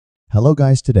Hello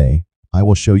guys, today I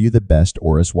will show you the best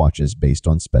Oris watches based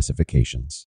on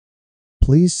specifications.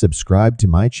 Please subscribe to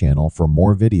my channel for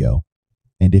more video,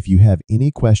 and if you have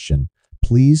any question,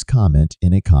 please comment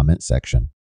in a comment section.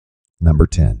 Number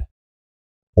 10.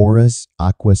 Oris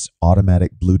Aquis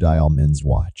Automatic Blue Dial Men's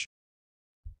Watch.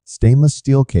 Stainless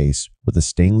steel case with a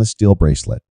stainless steel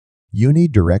bracelet.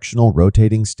 Unidirectional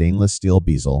rotating stainless steel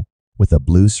bezel with a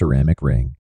blue ceramic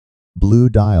ring. Blue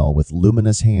dial with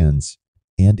luminous hands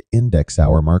and index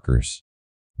hour markers.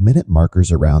 Minute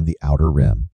markers around the outer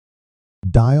rim.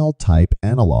 Dial type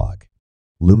analog.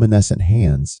 Luminescent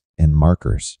hands and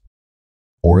markers.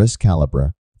 Oris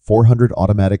caliber 400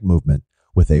 automatic movement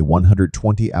with a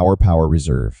 120-hour power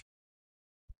reserve.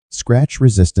 Scratch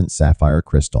resistant sapphire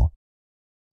crystal.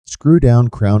 Screw down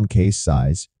crown case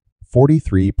size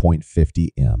 43.50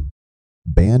 m.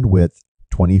 Band width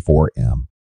 24 m.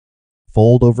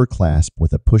 Fold over clasp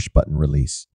with a push button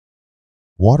release.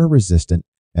 Water resistant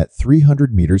at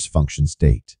 300 meters. Functions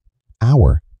date.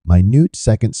 Hour. Minute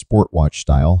second sport watch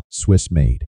style, Swiss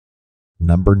made.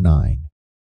 Number 9.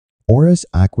 Oris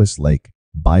Aquis Lake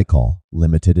Baikal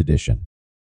Limited Edition.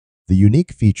 The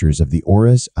unique features of the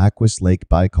Oris Aquis Lake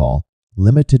Baikal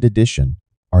Limited Edition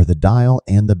are the dial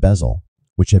and the bezel,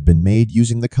 which have been made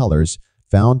using the colors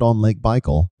found on Lake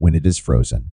Baikal when it is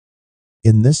frozen.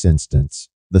 In this instance,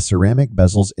 the ceramic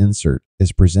bezel's insert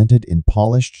is presented in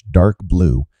polished dark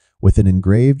blue with an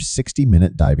engraved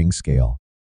 60-minute diving scale.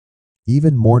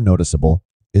 Even more noticeable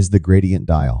is the gradient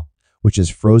dial, which is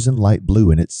frozen light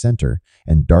blue in its center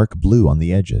and dark blue on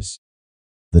the edges.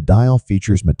 The dial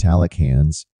features metallic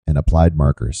hands and applied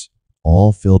markers,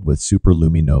 all filled with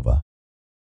superluminova.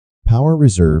 Power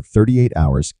reserve 38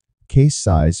 hours, case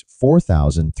size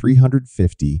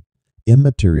 4,350,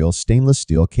 immaterial stainless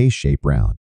steel case shape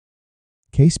round.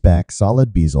 Case back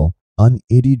solid bezel,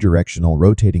 unidirectional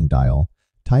rotating dial,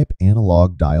 type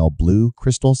analog dial blue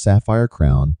crystal sapphire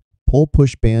crown, pull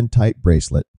push band type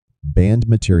bracelet, band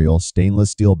material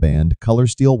stainless steel band, color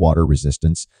steel, water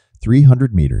resistance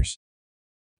 300 meters.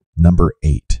 Number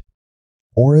 8.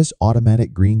 Oris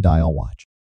automatic green dial watch.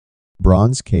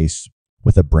 Bronze case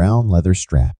with a brown leather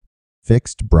strap,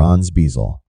 fixed bronze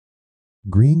bezel.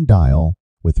 Green dial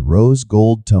with rose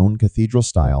gold tone cathedral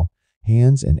style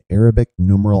hands and Arabic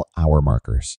numeral hour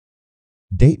markers.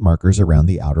 Date markers around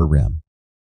the outer rim.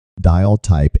 Dial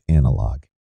type analog.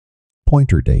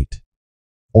 Pointer date.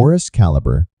 Oris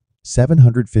caliber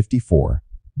 754,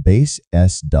 base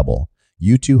S double,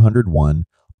 U201,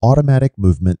 automatic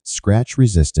movement, scratch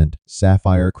resistant,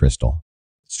 sapphire crystal.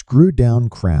 Screw down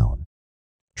crown.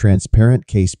 Transparent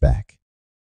case back.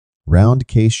 Round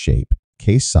case shape,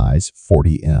 case size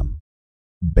 40 m.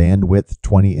 Band width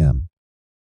 20 m.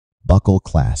 Buckle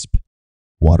clasp.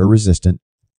 Water resistant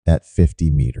at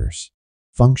 50 meters.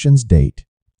 Functions date,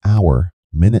 hour,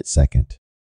 minute, second.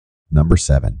 Number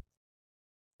 7.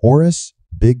 Oris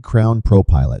Big Crown Pro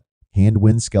Pilot Hand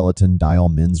Wind Skeleton Dial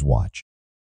Men's Watch.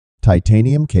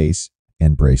 Titanium case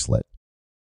and bracelet.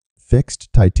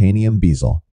 Fixed titanium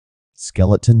bezel.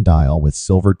 Skeleton dial with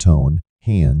silver tone,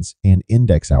 hands, and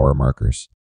index hour markers.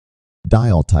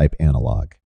 Dial type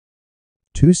analog.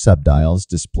 2 subdials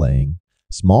displaying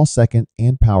small second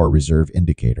and power reserve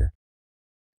indicator.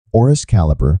 Oris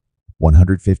caliber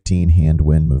 115 hand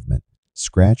wind movement,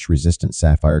 scratch resistant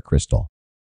sapphire crystal.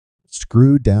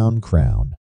 Screw down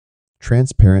crown.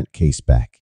 Transparent case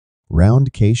back.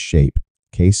 Round case shape,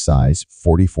 case size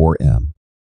 44 m.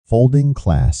 Folding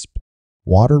clasp.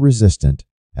 Water resistant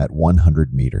at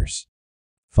 100 meters.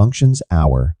 Functions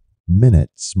hour,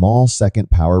 minute, small second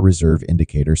power reserve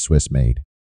indicator, Swiss made.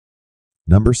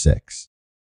 Number 6.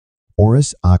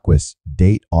 Oris Aquis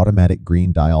Date Automatic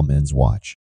Green Dial Men's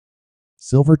Watch.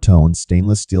 Silver tone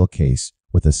stainless steel case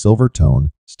with a silver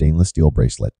tone stainless steel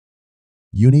bracelet.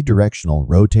 Unidirectional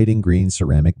rotating green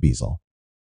ceramic bezel.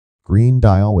 Green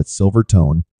dial with silver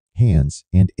tone, hands,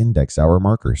 and index hour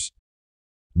markers.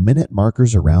 Minute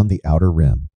markers around the outer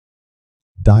rim.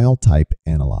 Dial type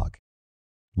analog.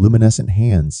 Luminescent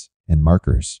hands and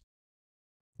markers.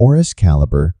 Oris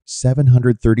caliber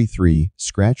 733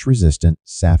 scratch resistant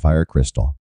sapphire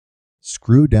crystal.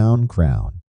 Screw down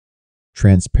crown.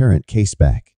 Transparent case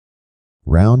back.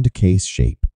 Round case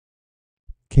shape.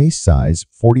 Case size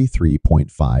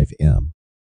 43.5 m.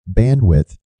 Band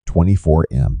width 24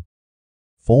 m.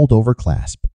 Fold over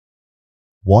clasp.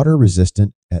 Water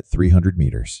resistant at 300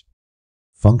 meters.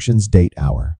 Functions date,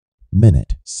 hour,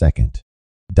 minute, second.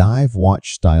 Dive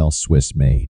watch style, Swiss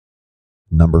made.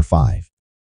 Number 5.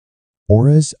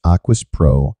 Oris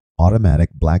AquisPro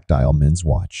Automatic Black Dial Men's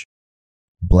Watch.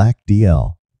 Black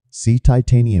DL. C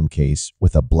titanium case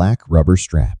with a black rubber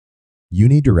strap.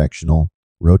 Unidirectional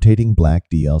rotating black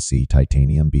DLC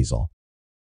titanium bezel.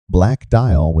 Black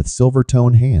dial with silver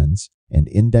tone hands and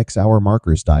index hour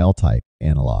markers dial type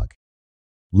analog.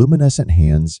 Luminescent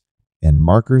hands and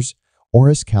markers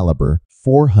Oris caliber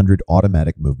 400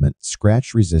 automatic movement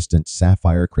scratch resistant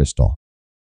sapphire crystal.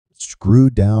 Screw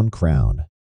down crown.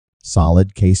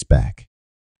 Solid case back.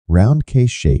 Round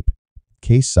case shape.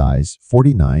 Case size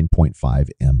 49.5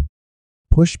 m.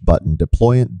 Push button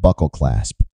deployant buckle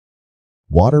clasp.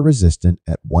 Water resistant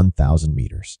at 1000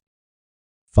 meters.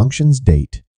 Functions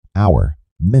date, hour,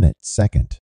 minute,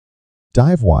 second.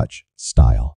 Dive watch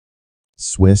style.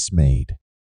 Swiss made.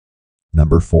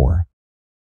 Number 4.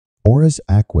 Oris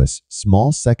Aquis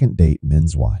small second date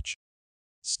men's watch.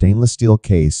 Stainless steel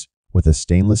case with a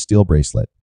stainless steel bracelet.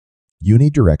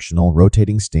 Unidirectional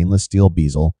rotating stainless steel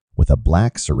bezel with a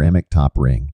black ceramic top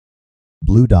ring.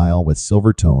 Blue dial with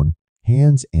silver tone,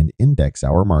 hands and index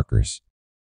hour markers.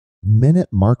 Minute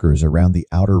markers around the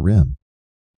outer rim.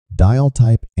 Dial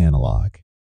type analog.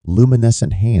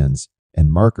 Luminescent hands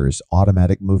and markers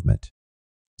automatic movement.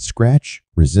 Scratch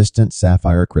resistant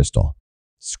sapphire crystal.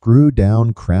 Screw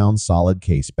down crown solid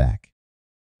case back.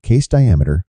 Case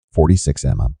diameter 46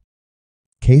 mm.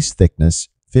 Case thickness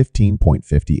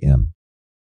 15.50 m.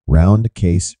 Round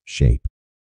case shape.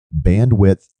 Band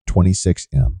width 26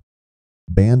 m.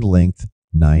 Band length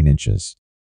 9 inches.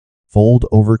 Fold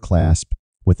over clasp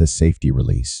with a safety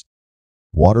release.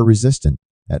 Water resistant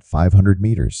at 500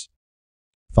 meters.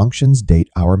 Functions date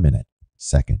hour minute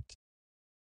second.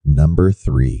 Number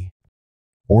 3.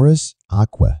 Oris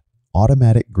Aquis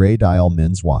automatic gray dial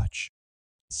men's watch.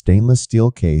 Stainless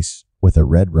steel case with a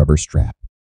red rubber strap.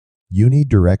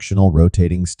 Unidirectional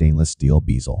rotating stainless steel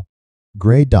bezel.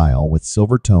 Gray dial with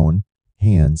silver tone,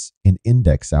 hands, and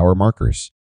index hour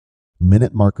markers.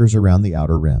 Minute markers around the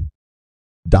outer rim.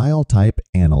 Dial type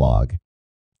analog.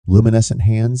 Luminescent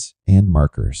hands and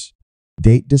markers.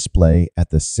 Date display at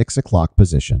the 6 o'clock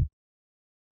position.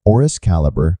 Oris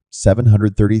caliber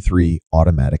 733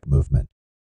 automatic movement.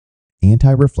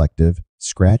 Anti-reflective,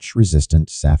 scratch-resistant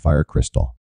sapphire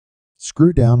crystal.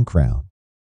 Screw down crown.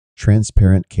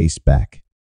 Transparent case back.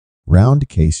 Round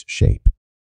case shape.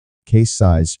 Case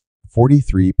size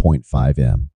 43.5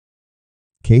 m.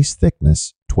 Case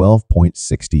thickness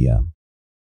 12.60 m.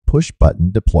 Push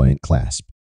button deployant clasp.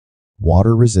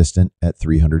 Water resistant at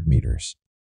 300 meters.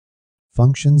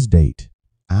 Functions date,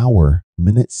 hour,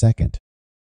 minute, second.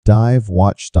 Dive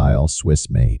watch style Swiss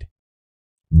made.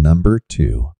 Number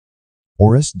 2.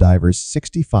 Oris Divers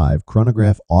 65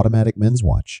 Chronograph automatic men's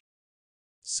watch.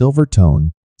 Silver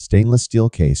tone, stainless steel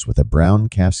case with a brown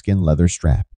calfskin leather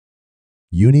strap.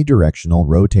 Unidirectional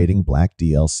rotating black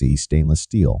DLC stainless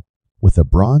steel with a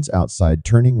bronze outside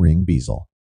turning ring bezel.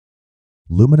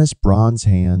 Luminous bronze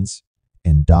hands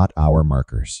and dot hour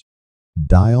markers.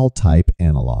 Dial type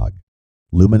analog.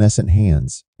 Luminescent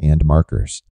hands and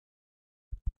markers.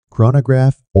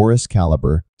 Chronograph Oris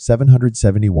caliber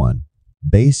 771.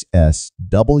 Base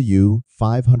SW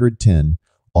 510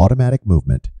 automatic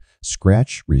movement,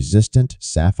 scratch resistant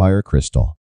sapphire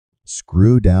crystal.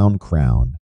 Screw down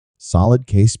crown. Solid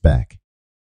case back.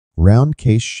 Round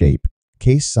case shape.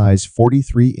 Case size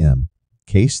 43 m.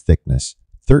 Case thickness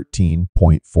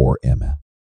 13.4 m.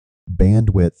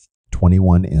 Band width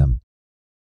 21 m.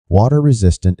 Water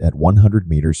resistant at 100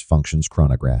 meters functions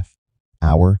chronograph.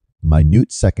 Hour,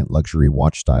 minute second luxury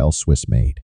watch style Swiss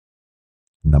made.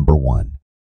 Number 1.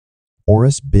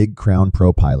 Oris Big Crown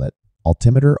Pro Pilot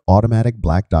altimeter automatic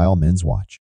black dial men's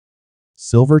watch.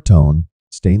 Silver tone,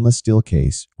 stainless steel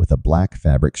case with a black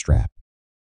fabric strap.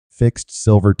 Fixed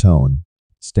silver tone,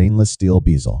 stainless steel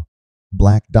bezel.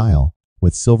 Black dial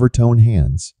with silver tone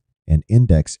hands and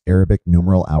index Arabic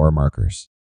numeral hour markers.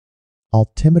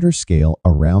 Altimeter scale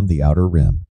around the outer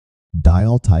rim.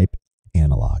 Dial type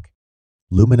analog.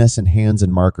 Luminescent hands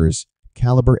and markers,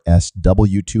 caliber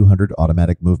SW200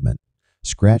 automatic movement,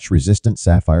 scratch-resistant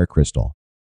sapphire crystal.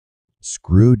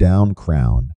 Screw down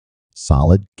crown,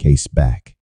 solid case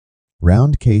back.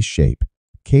 Round case shape,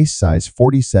 case size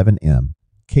 47 m,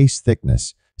 case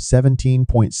thickness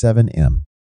 17.7 m.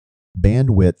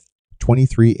 Band width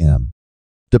 23 m.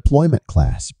 Deployment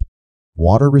clasp,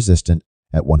 water resistant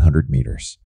at 100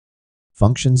 meters.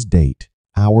 Functions date,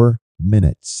 hour,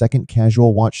 minute, second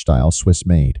casual watch style Swiss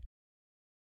made.